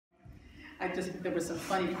there were some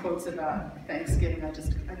funny quotes about Thanksgiving.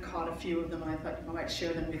 I caught a few of them, and I thought I might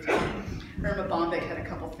share them with you. Irma Bombeck had a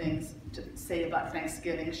couple things to say about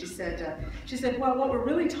Thanksgiving. She said, well, what we're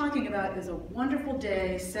really talking about is a wonderful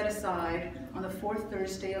day set aside on the fourth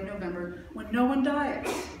Thursday of November when no one dies.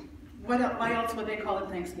 Why else would they call it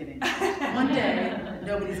Thanksgiving? One day,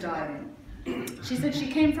 nobody's dieting. She said I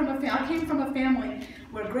came from a family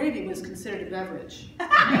where gravy was considered a beverage. I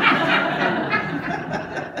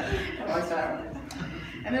like that one.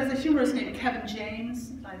 And there's a humorist named Kevin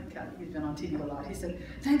James. He's been on TV a lot. He said,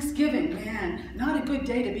 Thanksgiving, man, not a good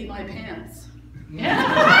day to be my pants. It's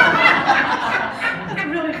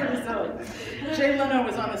really pretty silly. Jay Leno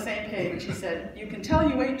was on the same page. He said, you can tell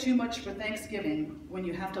you ate too much for Thanksgiving when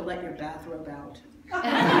you have to let your bathrobe out.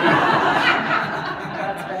 That's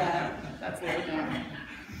bad. That's low down.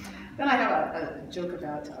 Then I have a joke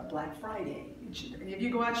about Black Friday. Any of you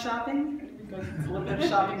go out shopping? A little bit of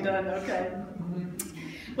shopping done, okay.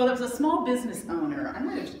 Well, there was a small business owner. I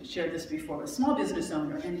might have shared this before, a small business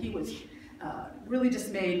owner, and he was really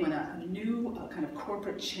dismayed when a new kind of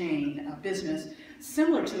corporate chain business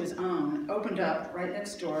similar to his own opened up right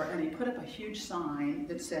next door, and he put up a huge sign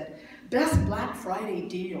that said, Best Black Friday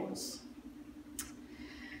Deals.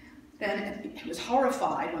 Then he was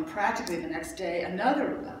horrified when practically the next day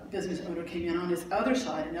another business owner came in on his other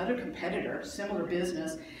side, another competitor, similar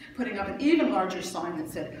business, putting up an even larger sign that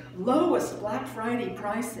said, Lowest Black Friday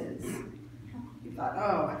Prices. He thought,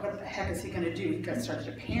 oh, what the heck is he going to do? He started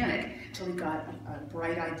to panic until he got a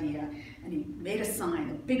bright idea, and he made a sign,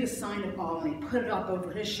 the biggest sign of all, and he put it up over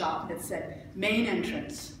his shop that said, Main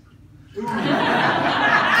Entrance. Smart,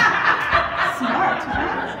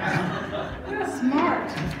 huh?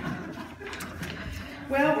 Smart.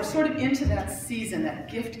 Well, we're sort of into that season, that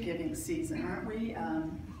gift-giving season, aren't we?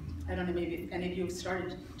 I don't know, maybe any of you have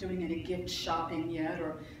started doing any gift shopping yet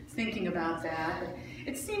or thinking about that. But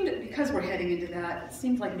it seemed, because we're heading into that, it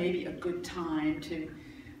seemed like maybe a good time to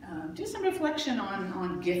do some reflection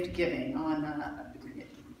on gift-giving, on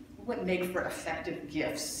what make for effective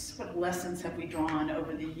gifts, what lessons have we drawn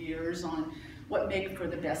over the years on what make for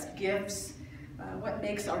the best gifts, what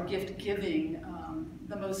makes our gift-giving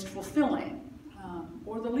the most fulfilling.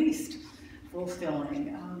 Or the least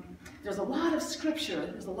fulfilling. There's a lot of scripture,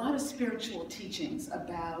 there's a lot of spiritual teachings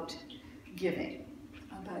about giving,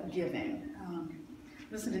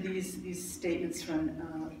 Listen to these statements from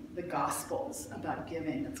the Gospels about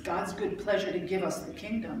giving. It's God's good pleasure to give us the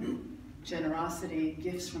kingdom, generosity,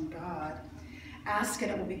 gifts from God. Ask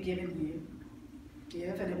and it will be given you.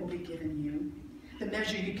 Give and it will be given you. The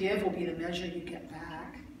measure you give will be the measure you get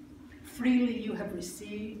back. Freely you have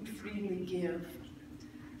received, freely give.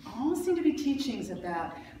 All seem to be teachings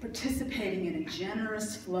about participating in a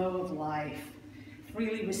generous flow of life,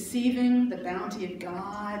 freely receiving the bounty of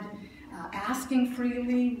God, asking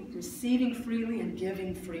freely, receiving freely, and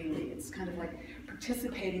giving freely. It's kind of like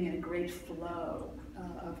participating in a great flow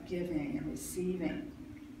of giving and receiving.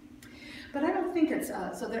 But I don't think it's,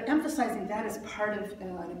 so they're emphasizing that as part of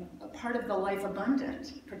the life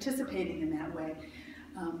abundant, participating in that way.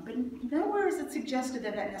 But nowhere is it suggested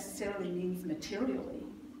that that necessarily means materially.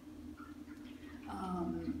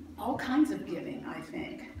 All kinds of giving, I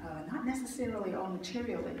think, not necessarily all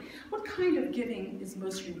materially. What kind of giving is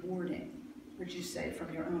most rewarding, would you say,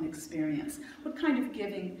 from your own experience? What kind of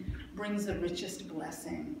giving brings the richest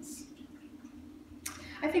blessings?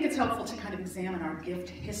 I think it's helpful to kind of examine our gift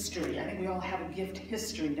history. I think we all have a gift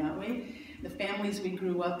history, don't we? The families we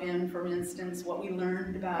grew up in, for instance, what we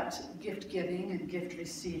learned about gift giving and gift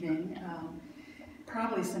receiving.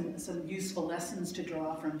 Probably some useful lessons to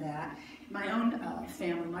draw from that. My own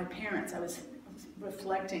family, my parents, I was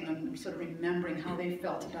reflecting and sort of remembering how they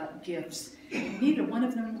felt about gifts. Neither one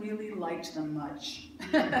of them really liked them much.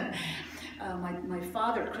 My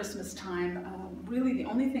father at Christmas time, really the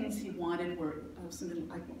only things he wanted were something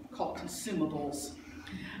I call consumables.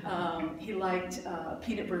 He liked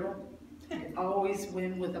peanut brittle. He'd always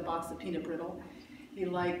win with a box of peanut brittle. He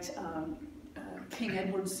liked King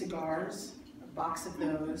Edward cigars. Box of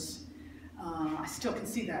those. I still can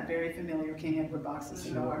see that very familiar King Edward box of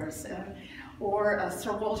cigars. Or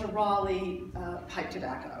Sir Walter Raleigh pipe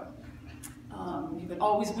tobacco. He would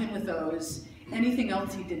always win with those. Anything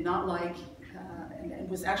else he did not like and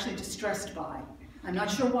was actually distressed by. I'm not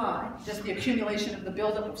sure why, just the accumulation of the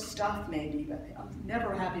buildup of stuff maybe, but I'm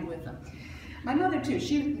never happy with them. My mother too,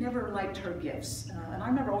 she never liked her gifts, and I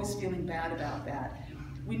remember always feeling bad about that.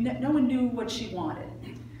 No one knew what she wanted.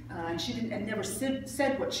 And she never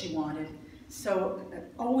said what she wanted, so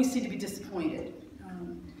I always seemed to be disappointed.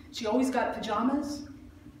 She always got pajamas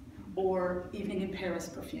or Evening in Paris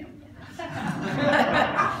perfume.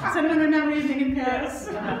 Does anyone remember Yes.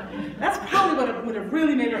 That's probably what would have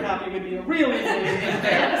really made her happy, would be a really big in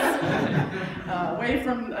Paris. Away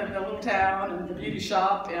from the little town and the beauty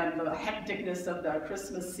shop and the hecticness of the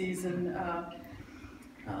Christmas season.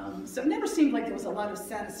 So it never seemed like there was a lot of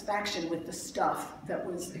satisfaction with the stuff that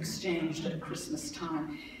was exchanged at Christmas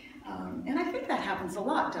time. And I think that happens a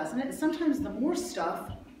lot, doesn't it? And sometimes the more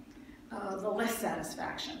stuff, the less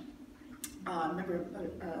satisfaction. I remember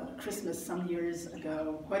Christmas some years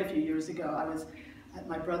ago, quite a few years ago, I was at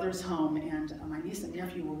my brother's home, and my niece and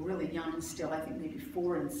nephew were really young still, I think maybe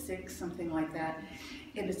 4 and 6, something like that.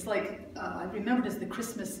 And it's like, I remembered as the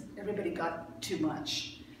Christmas, everybody got too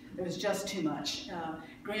much. There was just too much.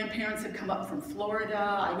 Grandparents had come up from Florida,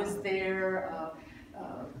 I was there,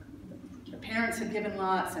 the parents had given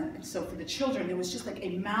lots, and so for the children, there was just like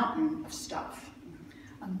a mountain of stuff.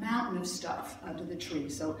 A mountain of stuff under the tree.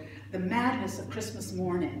 So the madness of Christmas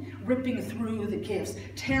morning, ripping through the gifts,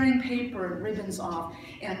 tearing paper and ribbons off,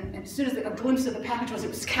 and as soon as a glimpse of the package was, it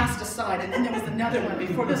was cast aside, and then there was another one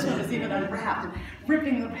before this one was even unwrapped, and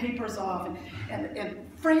ripping the papers off, and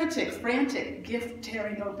frantic gift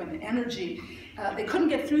tearing open energy. They couldn't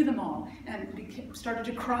get through them all, and started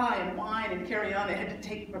to cry and whine and carry on. They had to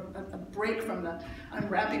take a break from the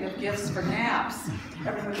unwrapping of gifts for naps.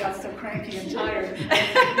 Everyone got so cranky and tired.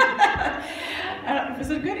 It was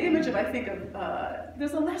a good image of, I think, of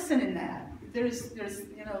there's a lesson in that. There's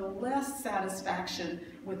less satisfaction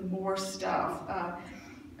with more stuff.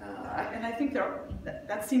 And I think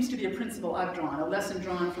that seems to be a principle I've drawn, a lesson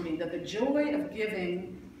drawn for me, that the joy of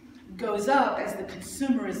giving goes up as the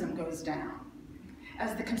consumerism goes down.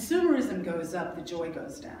 As the consumerism goes up, the joy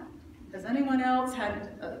goes down. Has anyone else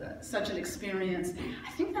had such an experience?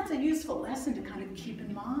 I think that's a useful lesson to kind of keep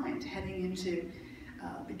in mind heading into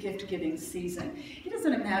the gift-giving season. It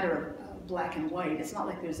isn't a matter of black and white. It's not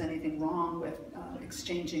like there's anything wrong with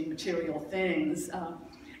exchanging material things.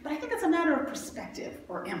 But I think it's a matter of perspective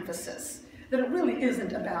or emphasis, that it really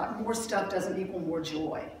isn't about more stuff doesn't equal more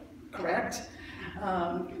joy, correct?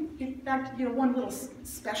 In fact, one little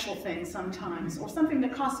special thing sometimes, or something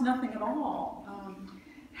that costs nothing at all,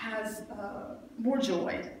 has more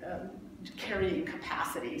joy, carrying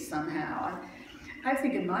capacity somehow. I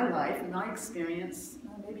think in my life, in my experience,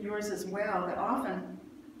 maybe yours as well, that often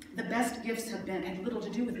the best gifts had little to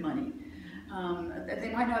do with money. That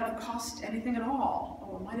they might not have cost anything at all,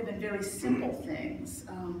 or might have been very simple things.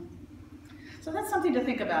 So that's something to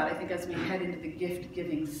think about, I think, as we head into the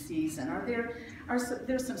gift-giving season. Are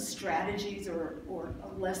there some strategies or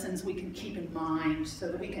lessons we can keep in mind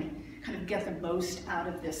so that we can kind of get the most out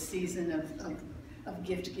of this season of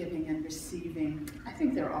gift-giving and receiving? I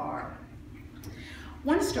think there are.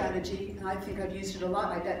 One strategy, and I think I've used it a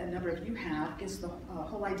lot, I bet a number of you have, is the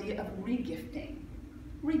whole idea of regifting.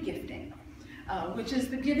 Regifting, which is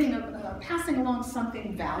the giving of, passing along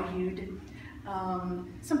something valued,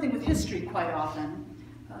 something with history quite often,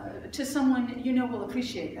 to someone you know will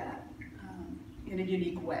appreciate that in a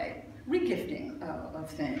unique way. Regifting of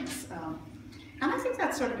things. And I think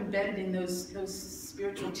that's sort of embedded in those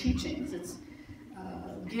spiritual teachings. It's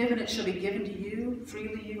give and it shall be given to you,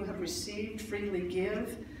 freely you have received, freely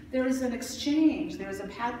give. There is an exchange, there's a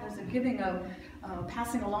giving of,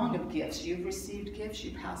 passing along of gifts. You've received gifts,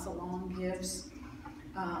 you pass along gifts.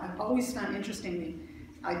 I've always found interesting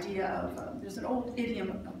the idea of, there's an old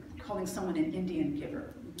idiom of calling someone an Indian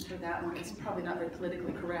giver. For that one, it's probably not very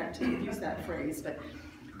politically correct to use that phrase, but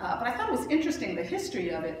I thought it was interesting, the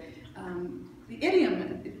history of it. The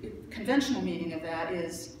idiom, conventional meaning of that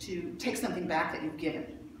is to take something back that you've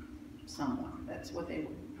given someone. That's what they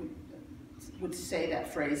would say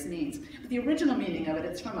that phrase means. But the original meaning of it,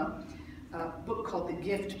 it's from a book called The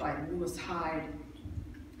Gift by Lewis Hyde.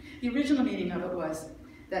 The original meaning of it was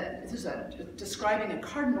that this is describing a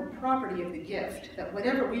cardinal property of the gift, that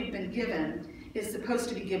whatever we've been given is supposed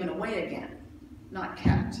to be given away again, not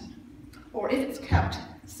kept. Or if it's kept,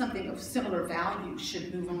 something of similar value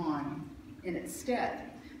should move on in its stead.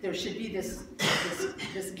 There should be this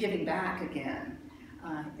giving back again.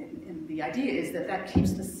 And the idea is that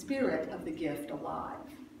keeps the spirit of the gift alive.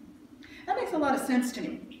 That makes a lot of sense to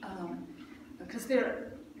me, because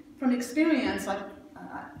from experience,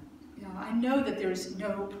 I know that there's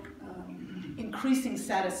no increasing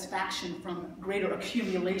satisfaction from greater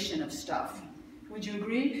accumulation of stuff. Would you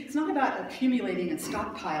agree? It's not about accumulating and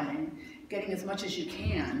stockpiling, getting as much as you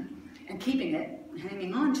can, and keeping it,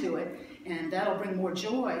 hanging on to it, and that'll bring more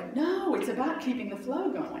joy. No, it's about keeping the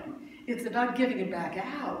flow going. It's about giving it back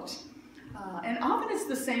out. And often it's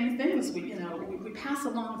the same things. We pass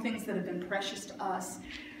along things that have been precious to us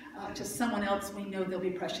to someone else we know they'll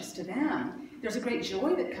be precious to them. There's a great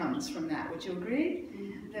joy that comes from that. Would you agree?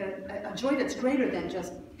 a joy that's greater than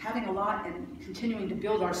just having a lot and continuing to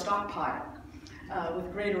build our stockpile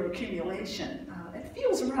with greater accumulation. It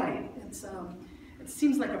feels right. It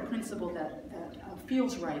seems like a principle that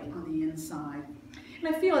feels right on the inside.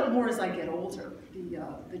 And I feel it more as I get older,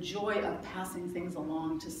 the joy of passing things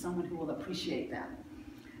along to someone who will appreciate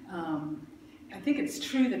them. I think it's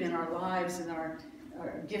true that in our lives, in our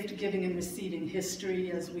gift giving and receiving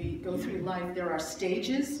history as we go through life, there are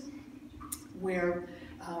stages where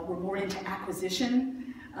we're more into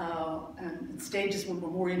acquisition and stages when we're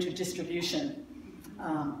more into distribution.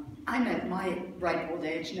 I'm at my ripe old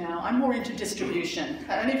age now. I'm more into distribution.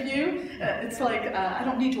 Any of you? It's like I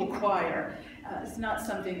don't need to acquire. It's not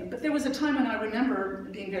something, but there was a time when I remember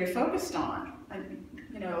being very focused on,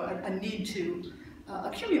 a need to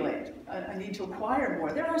accumulate, a need to acquire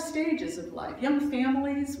more. There are stages of life. Young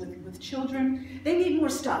families with children, they need more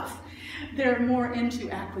stuff. They're more into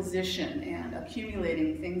acquisition and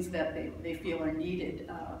accumulating things that they feel are needed.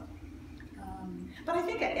 But I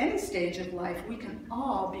think at any stage of life, we can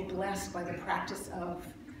all be blessed by the practice of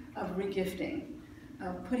regifting,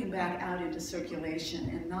 of putting back out into circulation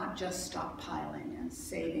and not just stockpiling and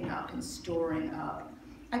saving up and storing up.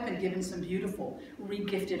 I've been given some beautiful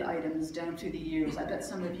regifted items down through the years. I bet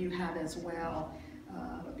some of you have as well.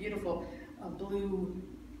 A beautiful blue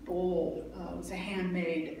bowl. It was a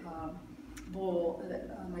handmade bowl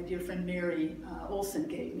that my dear friend Mary Olson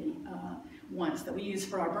gave me once that we use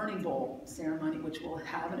for our burning bowl ceremony, which we'll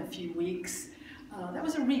have in a few weeks. That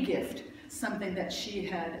was a regift, something that she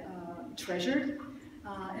had treasured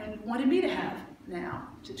and wanted me to have now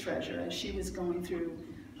to treasure as she was going through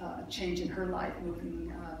a change in her life,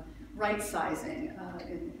 moving, right-sizing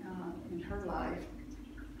in her life.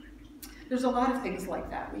 There's a lot of things like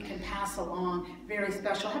that we can pass along, very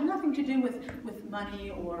special, have nothing to do with money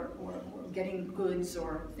or getting goods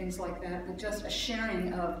or things like that, but just a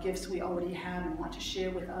sharing of gifts we already have and want to share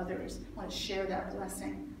with others, want to share that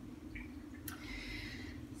blessing.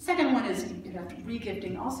 Second one is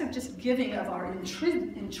regifting, also just giving of our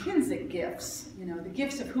intrinsic gifts, the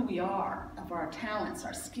gifts of who we are, of our talents,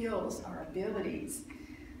 our skills, our abilities.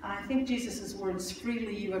 I think Jesus' words,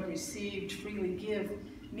 freely you have received, freely give,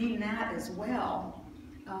 mean that as well,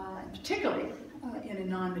 particularly in a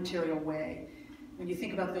non-material way. When you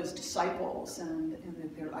think about those disciples and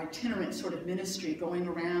their itinerant sort of ministry going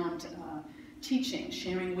around teaching,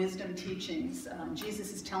 sharing wisdom teachings,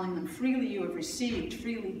 Jesus is telling them, freely you have received,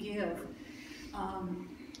 freely give.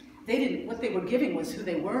 What they were giving was who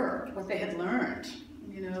they were, what they had learned,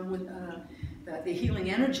 with the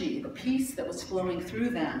healing energy, the peace that was flowing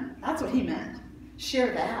through them. That's what he meant.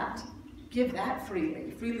 Share that. Give that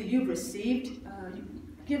freely. Freely you've received,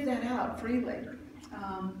 give that out freely.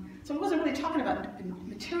 So he wasn't really talking about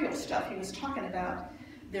material stuff. He was talking about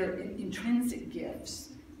their intrinsic gifts.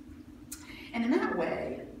 And in that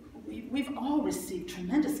way, we've all received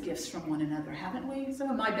tremendous gifts from one another, haven't we?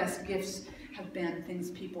 Some of my best gifts have been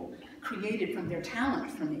things people created from their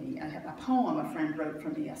talent for me. I have a poem a friend wrote for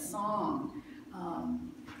me, a song,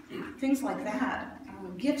 things like that.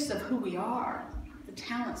 Gifts of who we are, the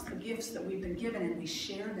talents, the gifts that we've been given, and we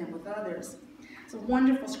share them with others. It's a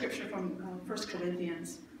wonderful scripture from 1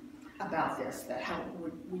 Corinthians about this, that how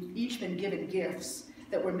we've each been given gifts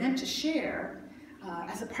that we're meant to share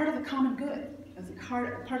as a part of the common good, as a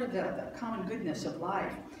part of the common goodness of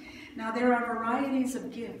life. Now there are varieties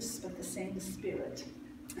of gifts, but the same Spirit.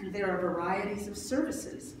 And there are varieties of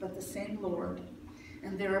services, but the same Lord.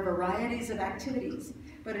 And there are varieties of activities,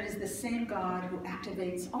 but it is the same God who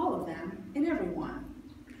activates all of them in everyone.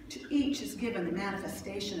 To each is given the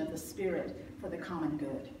manifestation of the Spirit for the common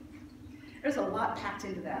good. There's a lot packed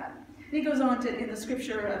into that. And he goes on to, in the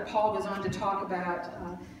scripture, Paul goes on to talk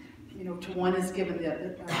about, to one is given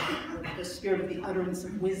the spirit of the utterance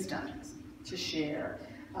of wisdom to share,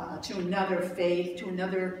 to another faith, to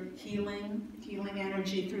another healing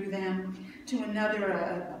energy through them, to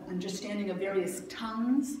another understanding of various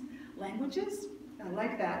tongues, languages, I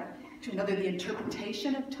like that, to another the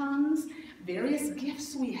interpretation of tongues, various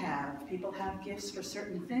gifts we have. People have gifts for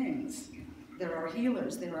certain things. There are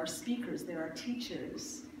healers, there are speakers, there are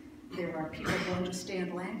teachers, there are people who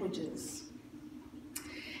understand languages.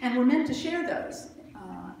 And we're meant to share those.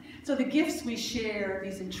 So the gifts we share,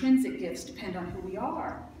 these intrinsic gifts, depend on who we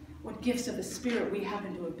are, what gifts of the Spirit we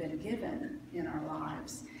happen to have been given in our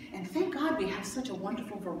lives. And thank God we have such a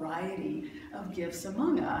wonderful variety of gifts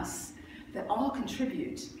among us that all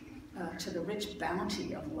contribute to the rich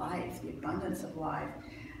bounty of life, the abundance of life.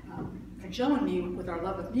 For Joe and me, with our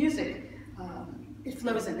love of music, it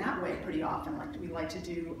flows in that way pretty often. Like we like to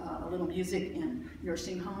do a little music in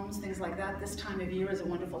nursing homes, things like that. This time of year is a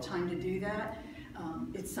wonderful time to do that.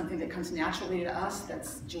 It's something that comes naturally to us,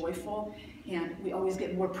 that's joyful, and we always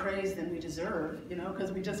get more praise than we deserve, you know,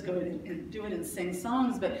 because we just go and do it and sing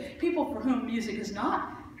songs. But people for whom music is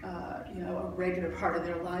not, you know, a regular part of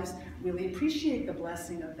their lives really appreciate the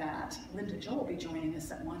blessing of that. Linda Joel will be joining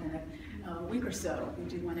us at one in a week or so. We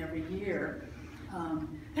do one every year.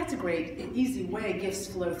 That's a great, easy way gifts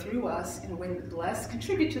flow through us in a way that bless,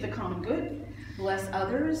 contribute to the common good, bless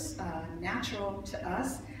others, natural to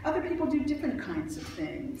us. Other people do different kinds of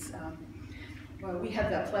things. Well, we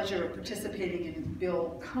had the pleasure of participating in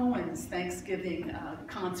Bill Cohen's Thanksgiving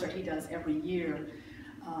concert he does every year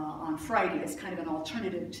on Friday. It's kind of an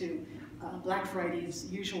alternative to Black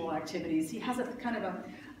Friday's usual activities. He has a kind of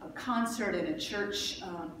a concert in a church,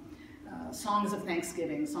 songs of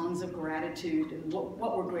thanksgiving, songs of gratitude, and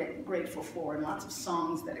what we're grateful for, and lots of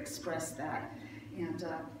songs that express that. And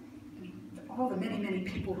all the many, many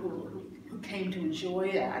people who came to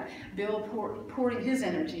enjoy that. Bill pouring his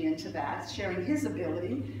energy into that, sharing his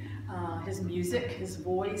ability, his music, his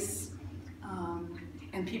voice,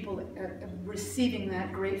 and people receiving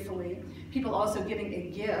that gratefully. People also giving a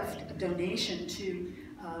gift, a donation to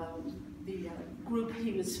the group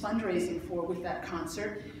he was fundraising for with that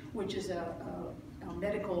concert, which is a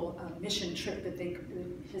medical mission trip that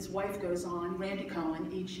his wife goes on, Randy Cohen,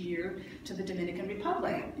 each year to the Dominican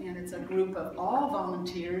Republic. And it's a group of all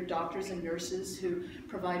volunteer doctors and nurses who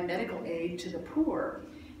provide medical aid to the poor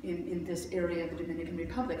in this area of the Dominican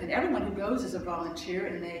Republic. And everyone who goes is a volunteer,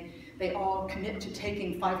 and they all commit to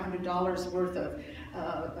taking $500 worth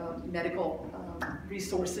of medical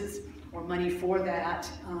resources or money for that.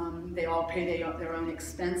 They all pay their own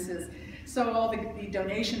expenses. So all the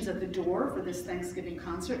donations at the door for this Thanksgiving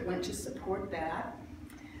concert went to support that.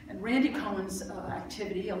 And Randy Cohen's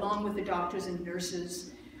activity, along with the doctors and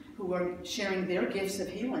nurses who are sharing their gifts of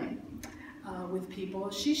healing with people,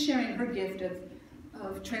 she's sharing her gift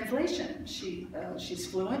of translation. She's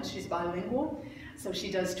fluent, she's bilingual, so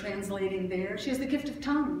she does translating there. She has the gift of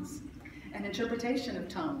tongues and interpretation of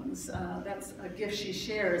tongues. That's a gift she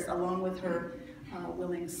shares along with her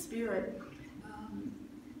willing spirit.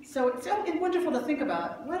 So it's wonderful to think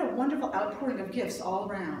about. What a wonderful outpouring of gifts all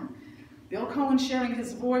around. Bill Cohen sharing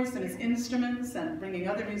his voice and his instruments and bringing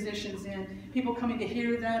other musicians in, people coming to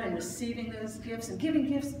hear that and receiving those gifts and giving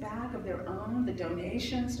gifts back of their own, the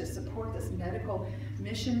donations to support this medical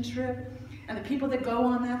mission trip, and the people that go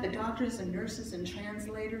on that, the doctors and nurses and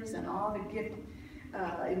translators and all the gift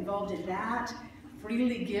involved in that,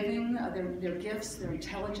 freely giving their gifts, their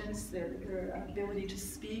intelligence, their ability to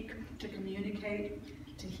speak, to communicate,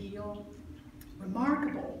 to heal.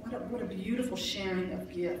 Remarkable. What a beautiful sharing of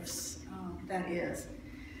gifts that is.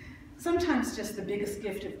 Sometimes just the biggest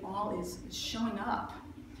gift of all is showing up,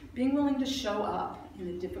 being willing to show up in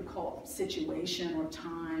a difficult situation or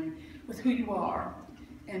time with who you are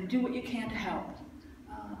and do what you can to help.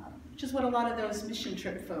 Which is what a lot of those mission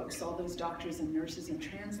trip folks, all those doctors and nurses and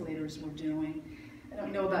translators were doing. I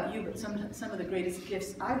don't know about you, but some of the greatest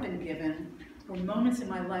gifts I've been given were moments in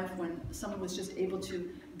my life when someone was just able to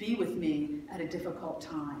be with me at a difficult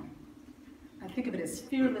time. I think of it as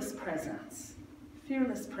fearless presence.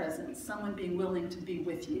 Fearless presence, someone being willing to be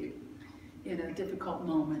with you in a difficult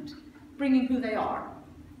moment, bringing who they are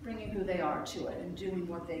to it and doing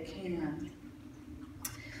what they can.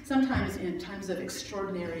 Sometimes in times of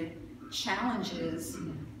extraordinary challenges,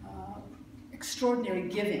 extraordinary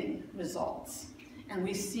giving results. And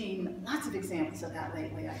we've seen lots of examples of that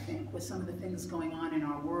lately, I think, with some of the things going on in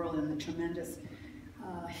our world and the tremendous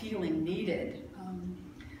healing needed.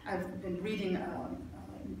 I've been reading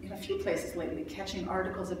in a few places lately, catching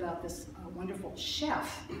articles about this wonderful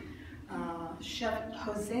chef, Chef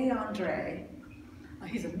Jose Andre.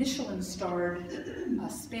 He's a Michelin-starred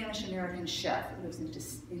Spanish-American chef who lives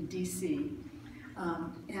in DC.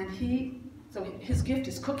 So his gift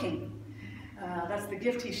is cooking. That's the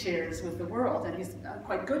gift he shares with the world, and he's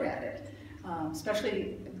quite good at it,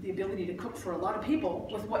 especially the ability to cook for a lot of people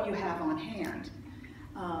with what you have on hand.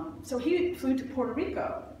 So he flew to Puerto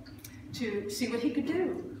Rico to see what he could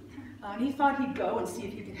do. He thought he'd go and see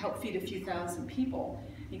if he could help feed a few thousand people.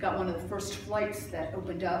 He got one of the first flights that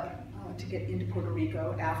opened up to get into Puerto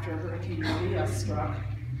Rico after Hurricane Maria struck.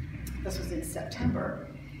 This was in September.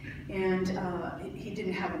 And he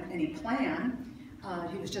didn't have any plan.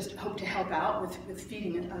 He was just hoped to help out with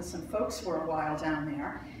feeding some folks for a while down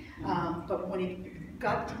there. But when he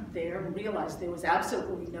got there and realized there was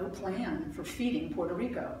absolutely no plan for feeding Puerto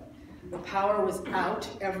Rico. The power was out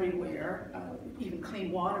everywhere. Even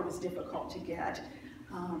clean water was difficult to get.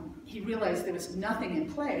 He realized there was nothing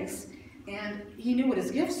in place, and he knew what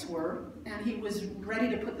his gifts were, and he was ready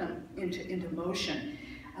to put them into motion.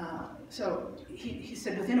 So he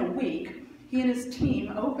said within a week, he and his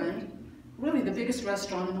team opened really the biggest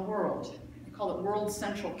restaurant in the world. They call it World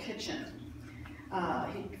Central Kitchen.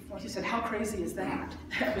 He said, how crazy is that?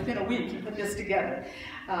 Within a week, he put this together.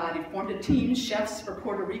 He formed a team, chefs for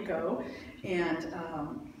Puerto Rico, and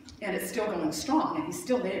it's still going strong, and he's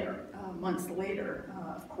still there months later,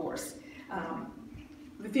 of course.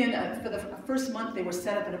 For the first month, they were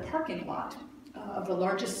set up in a parking lot of the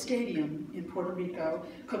largest stadium in Puerto Rico,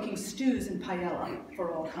 cooking stews and paella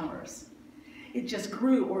for all comers. It just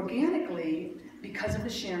grew organically because of the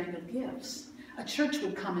sharing of gifts. A church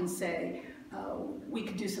would come and say, we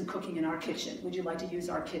could do some cooking in our kitchen. Would you like to use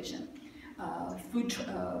our kitchen? Food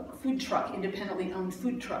truck, independently owned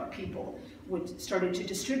food truck people started to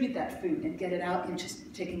distribute that food and get it out and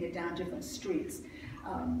just taking it down different streets.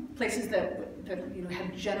 Places that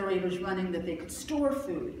had generators running that they could store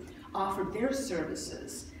food offered their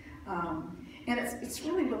services. And it's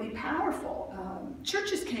really, really powerful.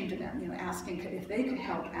 Churches came to them, asking if they could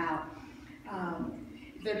help out.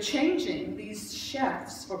 They're changing, these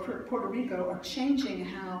chefs for Puerto Rico are changing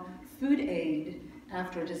how food aid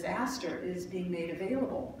after a disaster is being made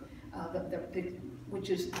available,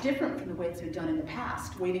 which is different from the way it's been done in the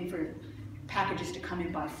past, waiting for packages to come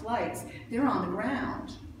in by flights. They're on the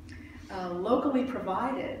ground, locally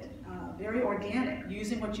provided, very organic,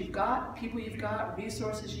 using what you've got, people you've got,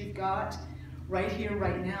 resources you've got, right here,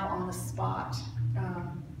 right now, on the spot.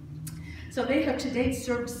 So they have to date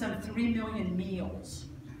served some 3 million meals.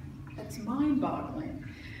 That's mind-boggling.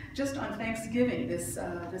 Just on Thanksgiving this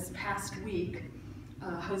past week,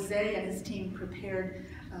 Jose and his team prepared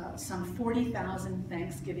some 40,000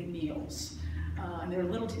 Thanksgiving meals. And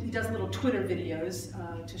he does little Twitter videos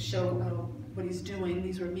to show what he's doing.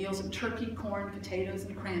 These were meals of turkey, corn, potatoes,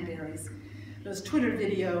 and cranberries. Those Twitter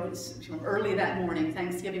videos, early that morning,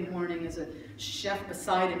 Thanksgiving morning, is a chef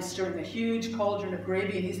beside him stirring a huge cauldron of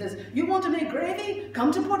gravy, and he says, "You want to make gravy?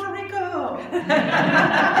 Come to Puerto Rico."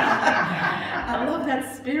 I love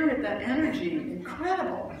that spirit, that energy.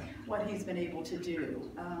 Incredible what he's been able to do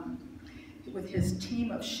with his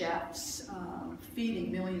team of chefs,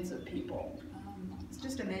 feeding millions of people. It's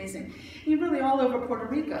just amazing. And really all over Puerto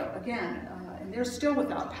Rico, again, and they're still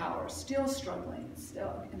without power, still struggling,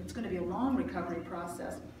 and it's going to be a long recovery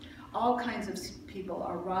process. All kinds of people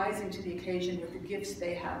are rising to the occasion with the gifts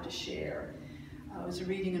they have to share. I was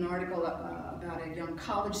reading an article about a young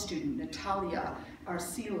college student, Natalia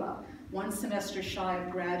Arcila, one semester shy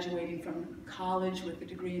of graduating from college with a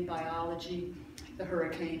degree in biology. The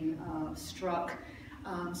hurricane struck.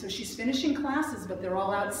 So she's finishing classes, but they're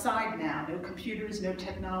all outside now. No computers, no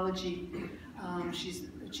technology.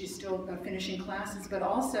 She's still finishing classes, but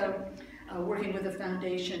also working with a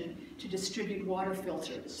foundation to distribute water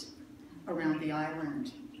filters around the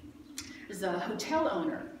island. There's a hotel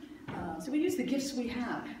owner. So we use the gifts we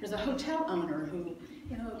have. There's a hotel owner who,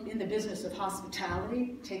 in the business of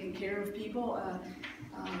hospitality, taking care of people.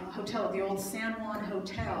 Hotel, the old San Juan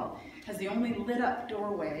Hotel, has the only lit up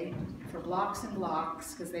doorway for blocks and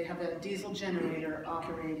blocks because they have a diesel generator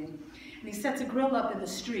operating. And he sets a grill up in the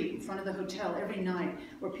street in front of the hotel every night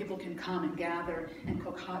where people can come and gather and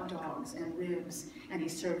cook hot dogs and ribs, and he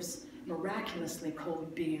serves miraculously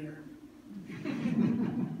cold beer.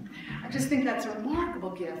 I just think that's a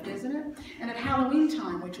remarkable gift, isn't it? And at Halloween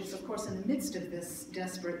time, which was of course in the midst of this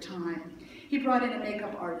desperate time, he brought in a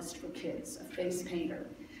makeup artist for kids, a face painter,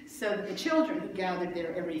 so that the children who gathered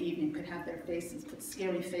there every evening could have their faces, put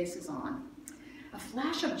scary faces on. A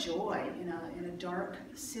flash of joy in a dark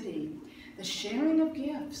city, the sharing of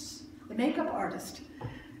gifts, the makeup artist,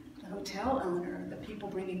 the hotel owner, the people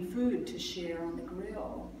bringing food to share on the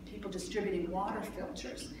grill, people distributing water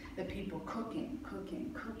filters, the people cooking.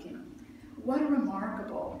 What a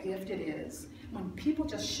remarkable gift it is when people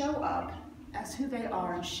just show up as who they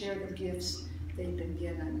are and share the gifts they've been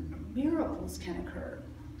given. Miracles can occur.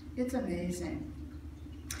 It's amazing.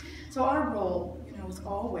 So our role, is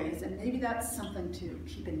always, and maybe that's something to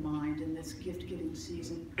keep in mind in this gift-giving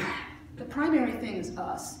season, the primary thing is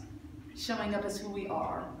us, showing up as who we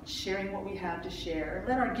are, sharing what we have to share.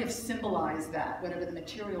 Let our gifts symbolize that, whatever the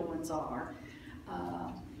material ones are.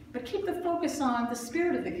 But keep the focus on the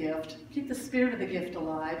spirit of the gift. Keep the spirit of the gift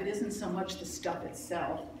alive. It isn't so much the stuff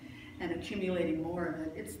itself and accumulating more of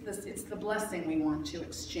it. It's the blessing we want to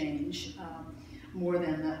exchange more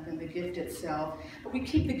than the gift itself. But we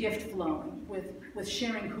keep the gift flowing with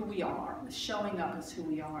sharing who we are, with showing up as who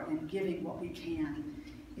we are, and giving what we can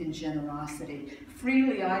in generosity.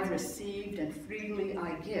 Freely I've received and freely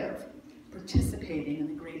I give, participating in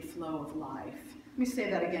the great flow of life. Let me say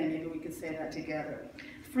that again, maybe we could say that together.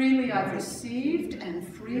 Freely I've received and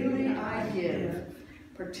freely I give,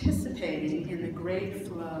 participating in the great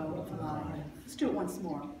flow of life. Let's do it once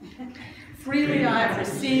more. Freely I've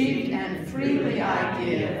received and freely I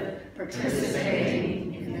give,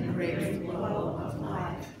 participating in the great flow of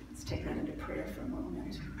life. Let's take that into prayer for a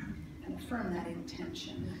moment and affirm that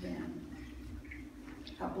intention again.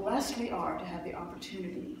 How blessed we are to have the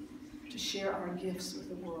opportunity to share our gifts with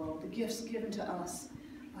the world, the gifts given to us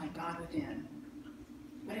by God within.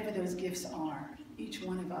 Whatever those gifts are, each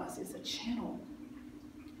one of us is a channel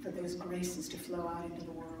for those graces to flow out into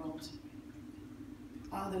the world.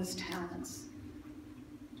 All those talents,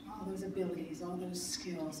 all those abilities, all those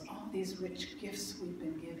skills, all these rich gifts we've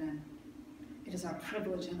been given. It is our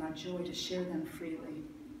privilege and our joy to share them freely.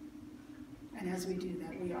 And as we do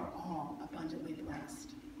that, we are all abundantly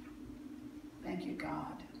blessed. Thank you,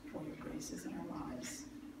 God, for your graces in our lives.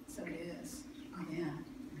 So it is. Amen.